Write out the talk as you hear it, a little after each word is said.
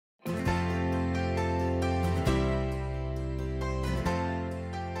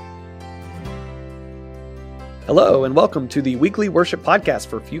Hello, and welcome to the weekly worship podcast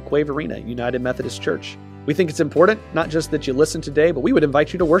for Fuquay-Varina United Methodist Church. We think it's important, not just that you listen today, but we would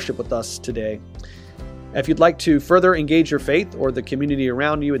invite you to worship with us today. If you'd like to further engage your faith or the community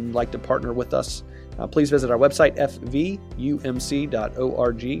around you and like to partner with us, please visit our website, fvumc.org,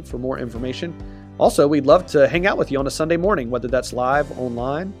 for more information. Also, we'd love to hang out with you on a Sunday morning, whether that's live,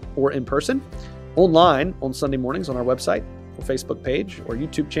 online, or in person. Online on Sunday mornings on our website, or Facebook page, or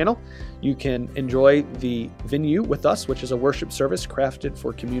YouTube channel. You can enjoy the venue with us, which is a worship service crafted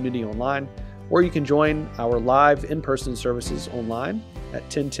for community online, or you can join our live in-person services online at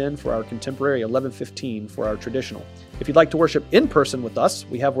 10:10 for our contemporary, 11:15 for our traditional. If you'd like to worship in person with us,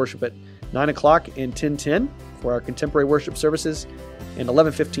 we have worship at 9 o'clock and 10:10 for our contemporary worship services, and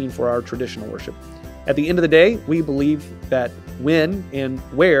 11:15 for our traditional worship. At the end of the day, we believe that when and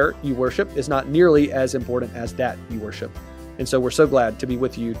where you worship is not nearly as important as that you worship. And so we're so glad to be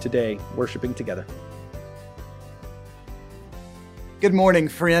with you today, worshiping together. Good morning,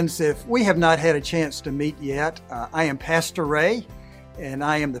 friends. If we have not had a chance to meet yet, I am Pastor Ray, and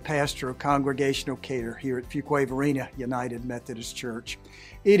I am the pastor of Congregational Care here at Fuquay-Varina United Methodist Church.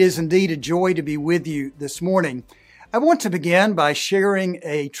 It is indeed a joy to be with you this morning. I want to begin by sharing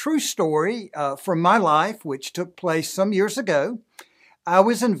a true story from my life, which took place some years ago. I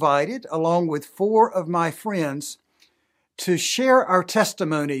was invited, along with 4 of my friends, to share our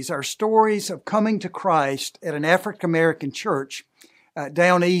testimonies, our stories of coming to Christ at an African-American church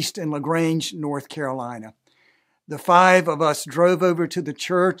down east in LaGrange, North Carolina. The 5 of us drove over to the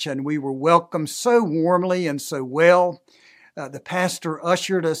church, and we were welcomed so warmly and so well. The pastor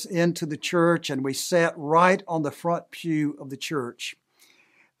ushered us into the church, and we sat right on the front pew of the church.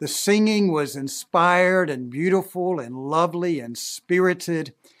 The singing was inspired and beautiful and lovely and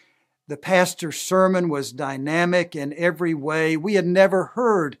spirited. The pastor's sermon was dynamic in every way. We had never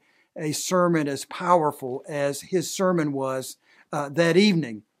heard a sermon as powerful as his sermon was that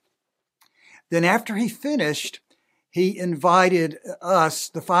evening. Then after he finished, he invited us,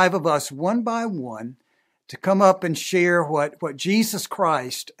 the 5 of us, one by one, to come up and share what Jesus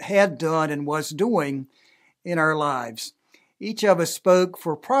Christ had done and was doing in our lives. Each of us spoke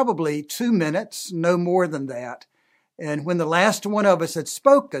for probably 2 minutes, no more than that. And when the last one of us had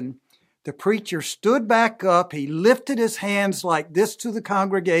spoken, the preacher stood back up, he lifted his hands like this to the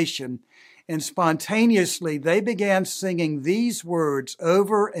congregation, and spontaneously they began singing these words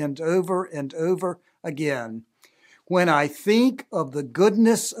over and over and over again. When I think of the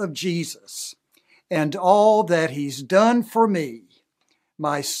goodness of Jesus and all that he's done for me,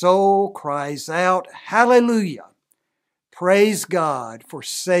 my soul cries out, hallelujah, praise God for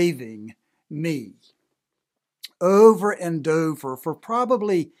saving me. Over and over for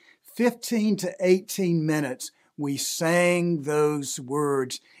probably 15 to 18 minutes, we sang those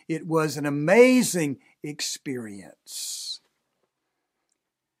words. It was an amazing experience.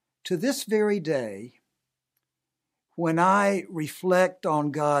 To this very day, when I reflect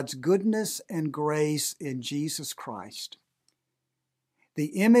on God's goodness and grace in Jesus Christ,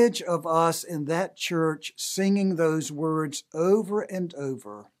 the image of us in that church singing those words over and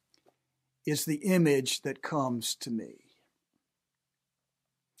over is the image that comes to me.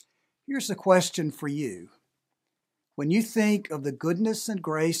 Here's a question for you. When you think of the goodness and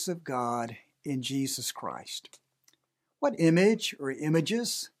grace of God in Jesus Christ, what image or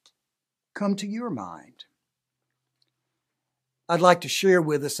images come to your mind? I'd like to share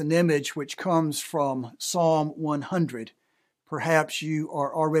with us an image which comes from Psalm 100. Perhaps you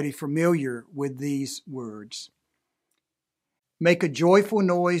are already familiar with these words. Make a joyful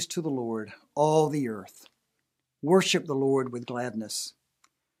noise to the Lord, all the earth. Worship the Lord with gladness.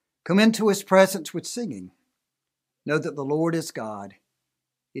 Come into his presence with singing. Know that the Lord is God.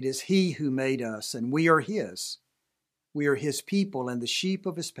 It is he who made us, and we are his. We are his people and the sheep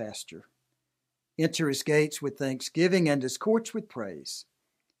of his pasture. Enter his gates with thanksgiving and his courts with praise.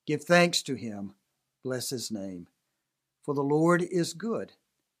 Give thanks to him. Bless his name. For the Lord is good.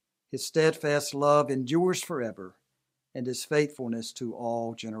 His steadfast love endures forever, and his faithfulness to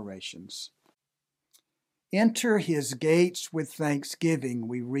all generations. Enter his gates with thanksgiving,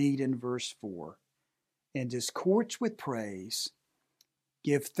 we read in verse 4, and his courts with praise.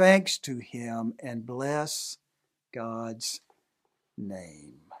 Give thanks to him and bless God's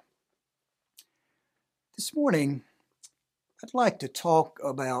name. This morning, I'd like to talk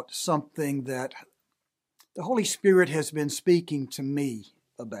about something that the Holy Spirit has been speaking to me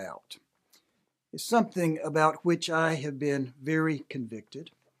about. It's something about which I have been very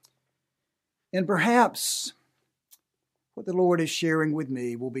convicted. And perhaps what the Lord is sharing with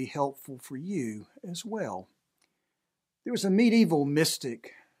me will be helpful for you as well. There was a medieval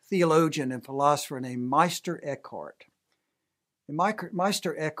mystic theologian and philosopher named Meister Eckhart. And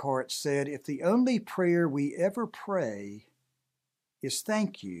Meister Eckhart said, if the only prayer we ever pray is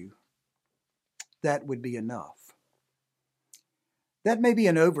thank you, that would be enough. That may be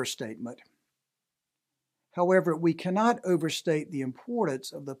an overstatement. However, we cannot overstate the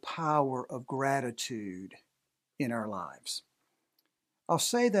importance of the power of gratitude in our lives. I'll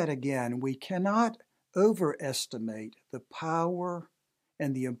say that again. We cannot overestimate the power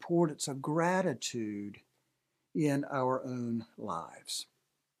and the importance of gratitude in our own lives.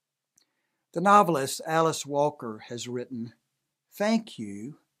 The novelist Alice Walker has written, "Thank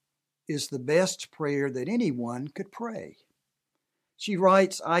you is the best prayer that anyone could pray." She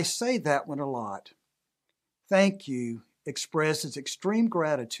writes, "I say that one a lot. Thank you expresses extreme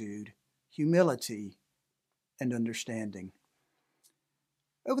gratitude, humility, and understanding."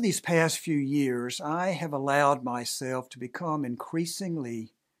 Over these past few years, I have allowed myself to become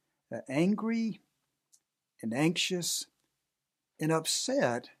increasingly angry and anxious and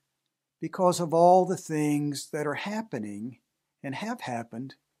upset because of all the things that are happening and have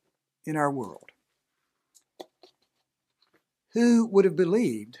happened in our world. Who would have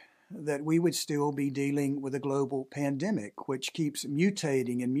believed that we would still be dealing with a global pandemic which keeps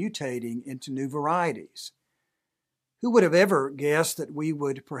mutating and mutating into new varieties? Who would have ever guessed that we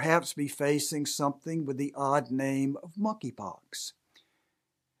would perhaps be facing something with the odd name of monkeypox?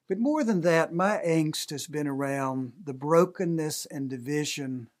 But more than that, my angst has been around the brokenness and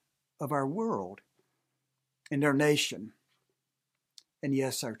division of our world and our nation, and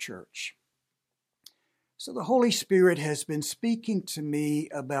yes, our church. So the Holy Spirit has been speaking to me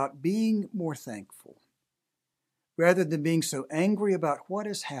about being more thankful. Rather than being so angry about what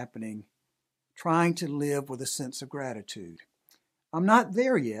is happening, trying to live with a sense of gratitude. I'm not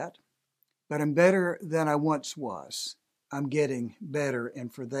there yet, but I'm better than I once was. I'm getting better,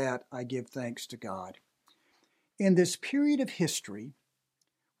 and for that I give thanks to God. In this period of history,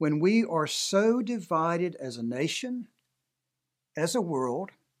 when we are so divided as a nation, as a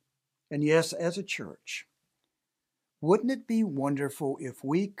world, and yes, as a church, wouldn't it be wonderful if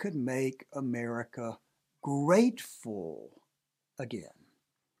we could make America grateful again?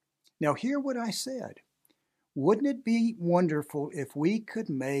 Now, hear what I said. Wouldn't it be wonderful if we could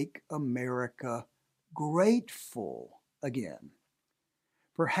make America grateful again?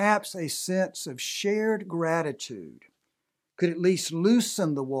 Perhaps a sense of shared gratitude could at least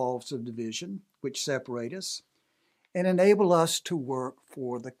loosen the walls of division which separate us and enable us to work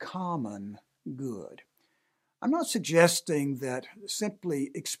for the common good. I'm not suggesting that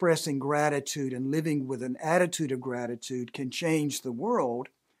simply expressing gratitude and living with an attitude of gratitude can change the world,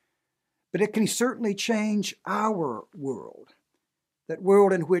 but it can certainly change our world, that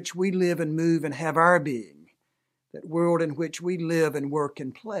world in which we live and move and have our being, that world in which we live and work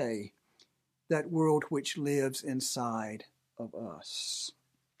and play, that world which lives inside of us.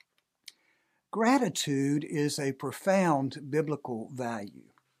 Gratitude is a profound biblical value.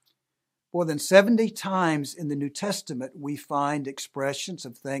 More than 70 times in the New Testament, we find expressions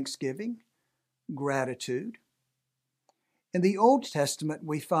of thanksgiving, gratitude. In the Old Testament,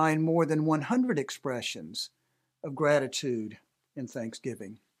 we find more than 100 expressions of gratitude and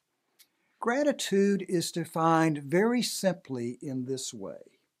thanksgiving. Gratitude is defined very simply in this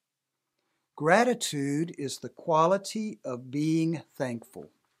way. Gratitude is the quality of being thankful,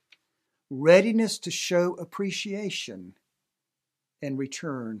 readiness to show appreciation, and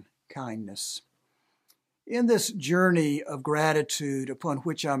return kindness. In this journey of gratitude upon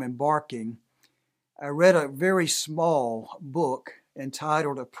which I'm embarking, I read a very small book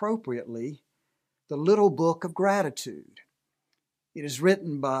entitled appropriately, The Little Book of Gratitude. It is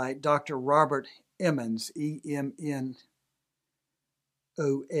written by Dr. Robert Emmons, E-M-N-O-S.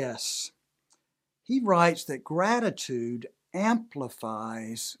 He writes that gratitude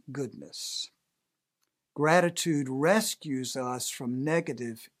amplifies goodness. Gratitude rescues us from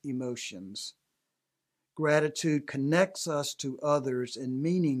negative emotions. Gratitude connects us to others in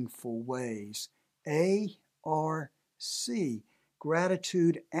meaningful ways. A-R-C.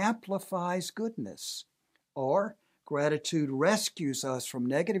 Gratitude amplifies goodness. Or, gratitude rescues us from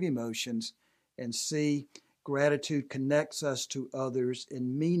negative emotions. And C, gratitude connects us to others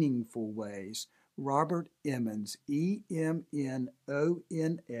in meaningful ways. Robert Emmons, E-M-N-O-N-S.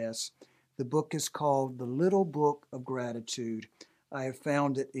 The book is called The Little Book of Gratitude. I have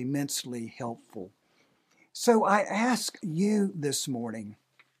found it immensely helpful. So I ask you this morning,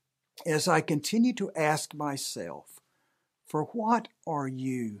 as I continue to ask myself, for what are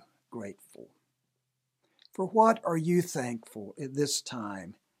you grateful? For what are you thankful at this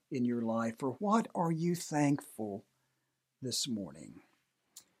time in your life? For what are you thankful this morning?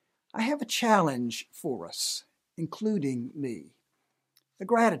 I have a challenge for us, including me, a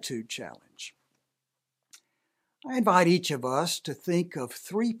gratitude challenge. I invite each of us to think of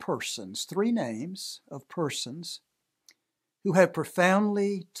three names of persons who have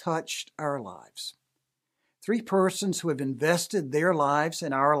profoundly touched our lives. Three persons who have invested their lives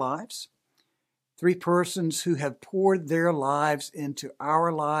in our lives. Three persons who have poured their lives into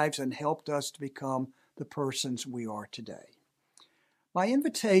our lives and helped us to become the persons we are today. My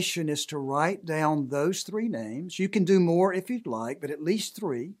invitation is to write down those three names. You can do more if you'd like, but at least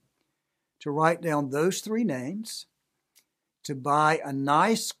three. To write down those three names, to buy a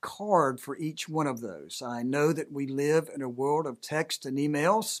nice card for each one of those. I know that we live in a world of text and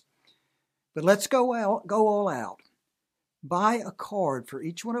emails, but let's go all out. Buy a card for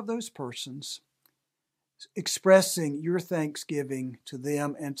each one of those persons, expressing your thanksgiving to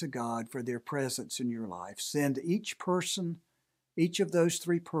them and to God for their presence in your life. Send each of those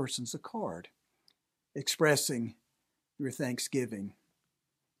three persons, a card, expressing your thanksgiving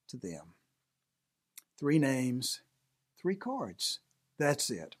to them. Three names, three cards. That's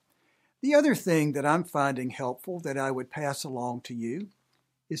it. The other thing that I'm finding helpful that I would pass along to you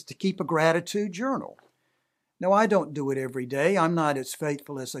is to keep a gratitude journal. Now, I don't do it every day. I'm not as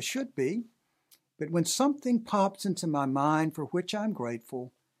faithful as I should be. But when something pops into my mind for which I'm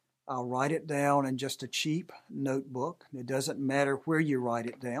grateful, I'll write it down in just a cheap notebook. It doesn't matter where you write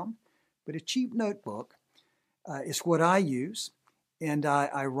it down, but a cheap notebook is what I use. And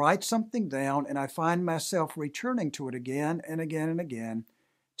I write something down, and I find myself returning to it again and again and again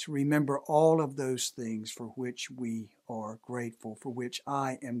to remember all of those things for which we are grateful, for which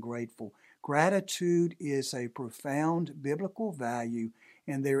I am grateful. Gratitude is a profound biblical value,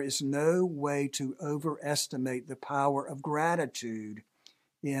 and there is no way to overestimate the power of gratitude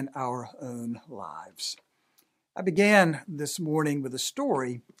in our own lives. I began this morning with a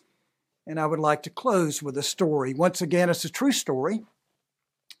story, and I would like to close with a story. Once again, it's a true story.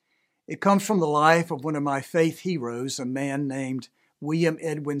 It comes from the life of one of my faith heroes, a man named William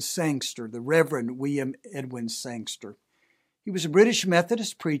Edwin Sangster, the Reverend William Edwin Sangster. He was a British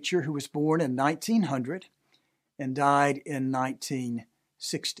Methodist preacher who was born in 1900 and died in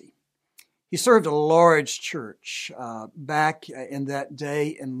 1960. He served a large church back in that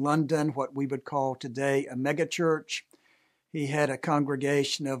day in London, what we would call today a megachurch. He had a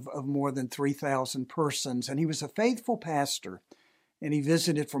congregation of more than 3,000 persons, and he was a faithful pastor, and he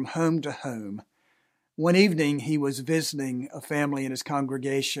visited from home to home. One evening, he was visiting a family in his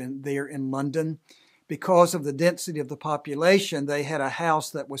congregation there in London. Because of the density of the population, they had a house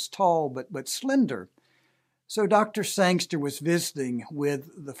that was tall but slender. So Dr. Sangster was visiting with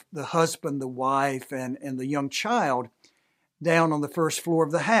the husband, the wife, and the young child down on the first floor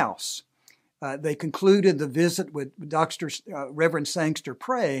of the house. They concluded the visit with Reverend Sangster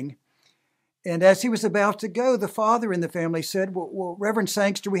praying. And as he was about to go, the father in the family said, well, Reverend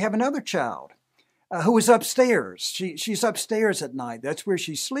Sangster, we have another child who is upstairs. She's upstairs at night. That's where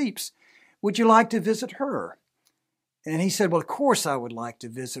she sleeps. Would you like to visit her? And he said, well, of course I would like to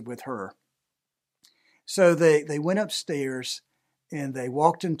visit with her. So they went upstairs and they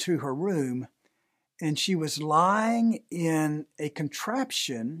walked into her room, and she was lying in a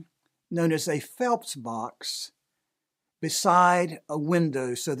contraption known as a Phelps box beside a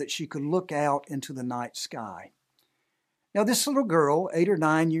window so that she could look out into the night sky. Now, this little girl, 8 or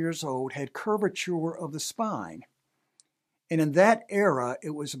 9 years old, had curvature of the spine. And in that era,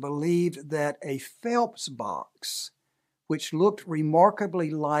 it was believed that a Phelps box, which looked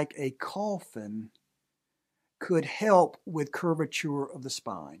remarkably like a coffin, could help with curvature of the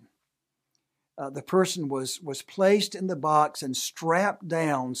spine. The person was placed in the box and strapped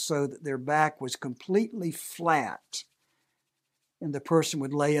down so that their back was completely flat, and the person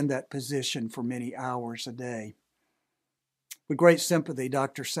would lay in that position for many hours a day. With great sympathy,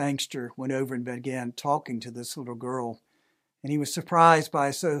 Dr. Sangster went over and began talking to this little girl, and he was surprised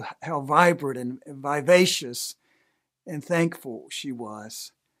by how vibrant and vivacious and thankful she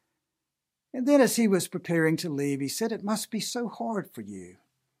was. And then as he was preparing to leave, he said, it must be so hard for you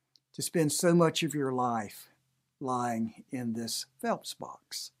to spend so much of your life lying in this Phelps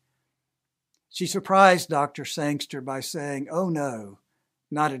box. She surprised Dr. Sangster by saying, oh no,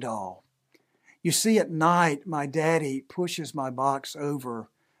 not at all. You see, at night, my daddy pushes my box over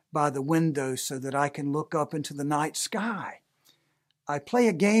by the window so that I can look up into the night sky. I play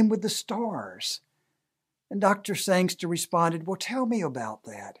a game with the stars. And Dr. Sangster responded, well, tell me about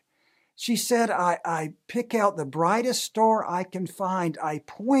that. She said, I pick out the brightest star I can find, I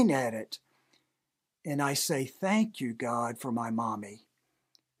point at it, and I say, thank you, God, for my mommy,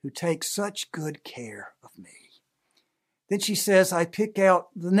 who takes such good care of me. Then she says, I pick out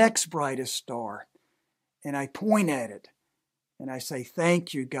the next brightest star and I point at it and I say,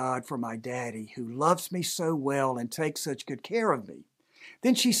 thank you, God, for my daddy who loves me so well and takes such good care of me.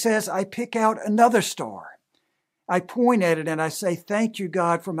 Then she says, I pick out another star. I point at it and I say, thank you,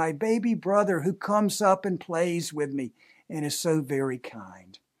 God, for my baby brother who comes up and plays with me and is so very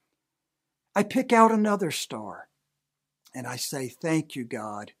kind. I pick out another star and I say, thank you,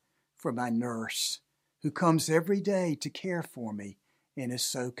 God, for my nurse who comes every day to care for me and is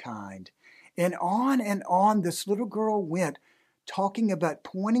so kind. And on this little girl went, talking about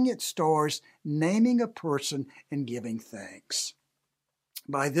pointing at stars, naming a person, and giving thanks.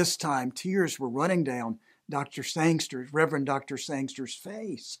 By this time, tears were running down Reverend Dr. Sangster's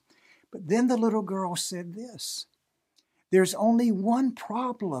face. But then the little girl said this, there's only one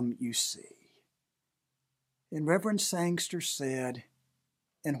problem, you see. And Reverend Sangster said,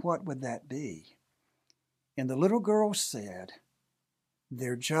 and what would that be? And the little girl said,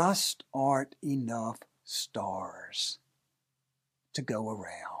 there just aren't enough stars to go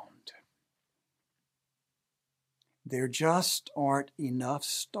around. There just aren't enough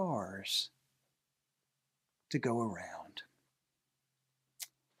stars to go around.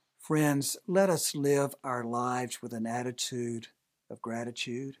 Friends, let us live our lives with an attitude of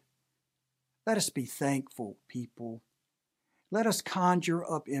gratitude. Let us be thankful people. Let us conjure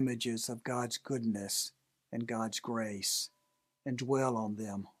up images of God's goodness and God's grace and dwell on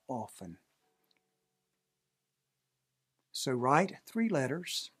them often. So write 3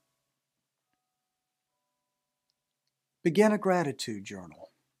 letters. Begin a gratitude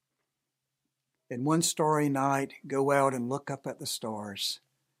journal. And one starry night, go out and look up at the stars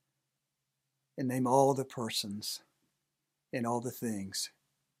and name all the persons and all the things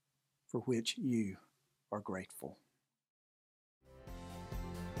for which you are grateful.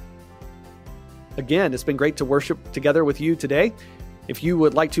 Again, it's been great to worship together with you today. If you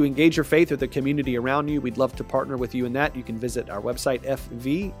would like to engage your faith with the community around you, we'd love to partner with you in that. You can visit our website,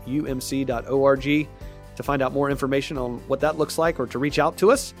 fvumc.org, to find out more information on what that looks like or to reach out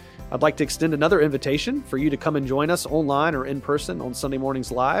to us. I'd like to extend another invitation for you to come and join us online or in person on Sunday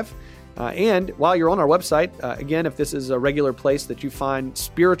mornings live. And while you're on our website, again, if this is a regular place that you find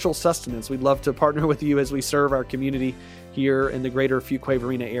spiritual sustenance, we'd love to partner with you as we serve our community here in the greater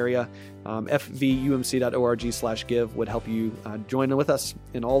Fuquay-Varina area. fvumc.org/give would help you join with us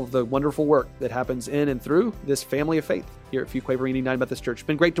in all of the wonderful work that happens in and through this family of faith here at Fuquay-Varina United Methodist Church. It's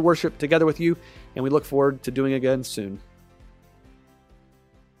been great to worship together with you, and we look forward to doing it again soon.